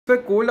So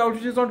cold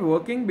outreach is not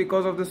working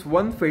because of this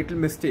one fatal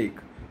mistake.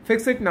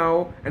 Fix it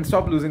now and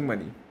stop losing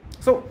money.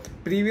 So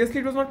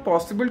previously it was not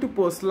possible to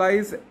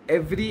personalize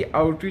every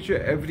outreach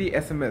or every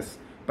SMS.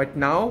 But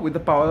now with the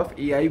power of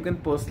AI, you can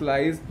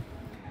personalize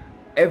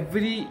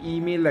every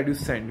email that you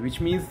send, which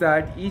means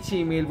that each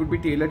email would be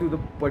tailored to the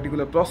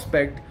particular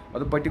prospect or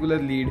the particular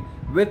lead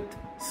with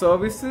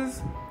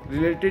services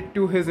related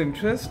to his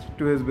interest,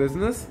 to his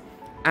business,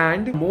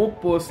 and more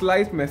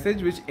personalized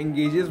message which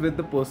engages with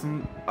the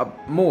person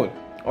more,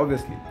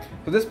 obviously.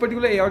 So this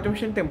particular AI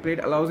automation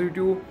template allows you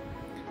to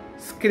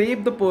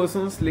scrape the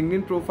person's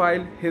LinkedIn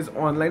profile, his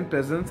online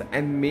presence,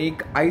 and make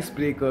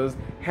icebreakers,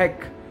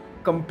 heck,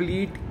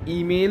 complete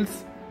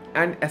emails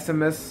and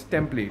SMS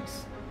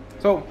templates.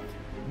 So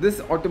this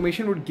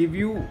automation would give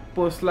you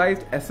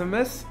personalized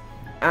SMS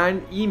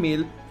and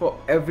email for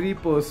every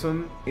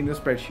person in your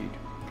spreadsheet.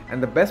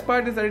 And the best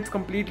part is that it's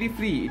completely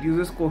free. It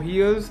uses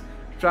Cohere's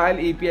trial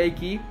API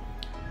key,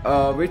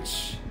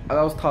 which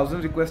allows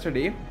 1,000 requests a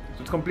day.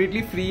 So it's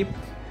completely free.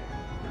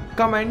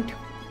 Comment,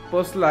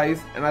 personalize,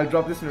 and I'll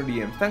drop this in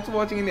your DMs. Thanks for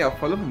watching, and yeah,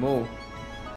 follow for more.